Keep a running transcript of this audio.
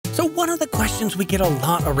So one of the questions we get a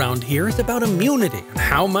lot around here is about immunity and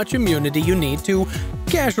how much immunity you need to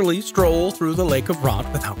casually stroll through the Lake of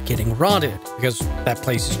Rot without getting rotted, because that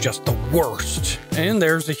place is just the worst. And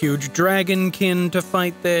there's a huge dragonkin to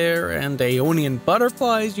fight there, and Aeonian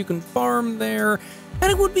butterflies you can farm there,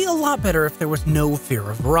 and it would be a lot better if there was no fear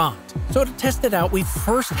of rot. So to test it out, we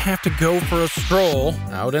first have to go for a stroll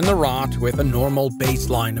out in the rot with a normal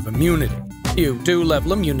baseline of immunity. You do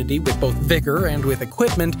level immunity with both vigor and with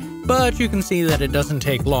equipment, but you can see that it doesn't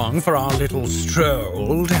take long for our little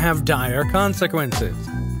stroll to have dire consequences.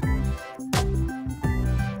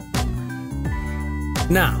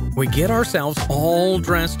 Now, we get ourselves all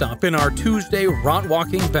dressed up in our Tuesday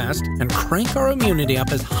rot-walking vest and crank our immunity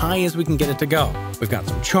up as high as we can get it to go. We've got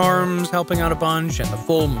some charms helping out a bunch and the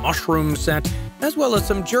full mushroom set, as well as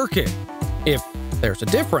some jerky. If there's a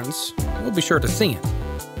difference, we'll be sure to see it.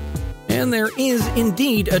 And there is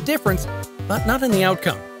indeed a difference, but not in the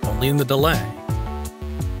outcome, only in the delay.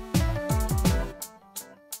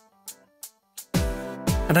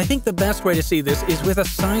 And I think the best way to see this is with a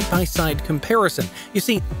side-by-side comparison. You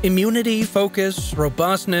see, immunity, focus,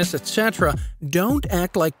 robustness, etc. don't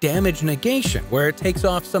act like damage negation, where it takes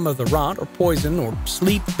off some of the rot or poison or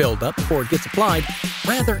sleep buildup before it gets applied.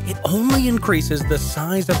 Rather, it only increases the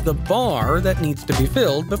size of the bar that needs to be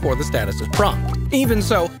filled before the status is prompted. Even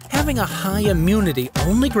so, having a high immunity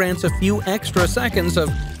only grants a few extra seconds of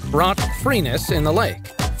rot-freeness in the lake.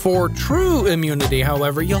 For true immunity,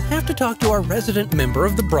 however, you'll have to talk to our resident member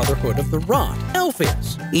of the Brotherhood of the Rot,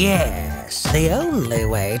 Elpheus. Yes, the only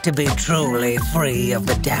way to be truly free of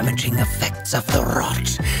the damaging effects of the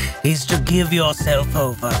rot is to give yourself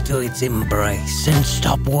over to its embrace and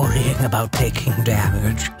stop worrying about taking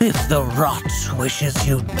damage. If the rot wishes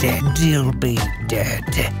you dead, you'll be dead,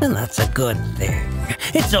 and that's a good thing.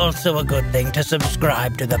 It's also a good thing to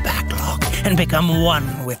subscribe to the BackLog and become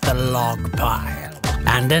one with the log pile.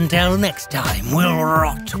 And until next time, we'll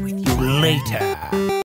rot with you later.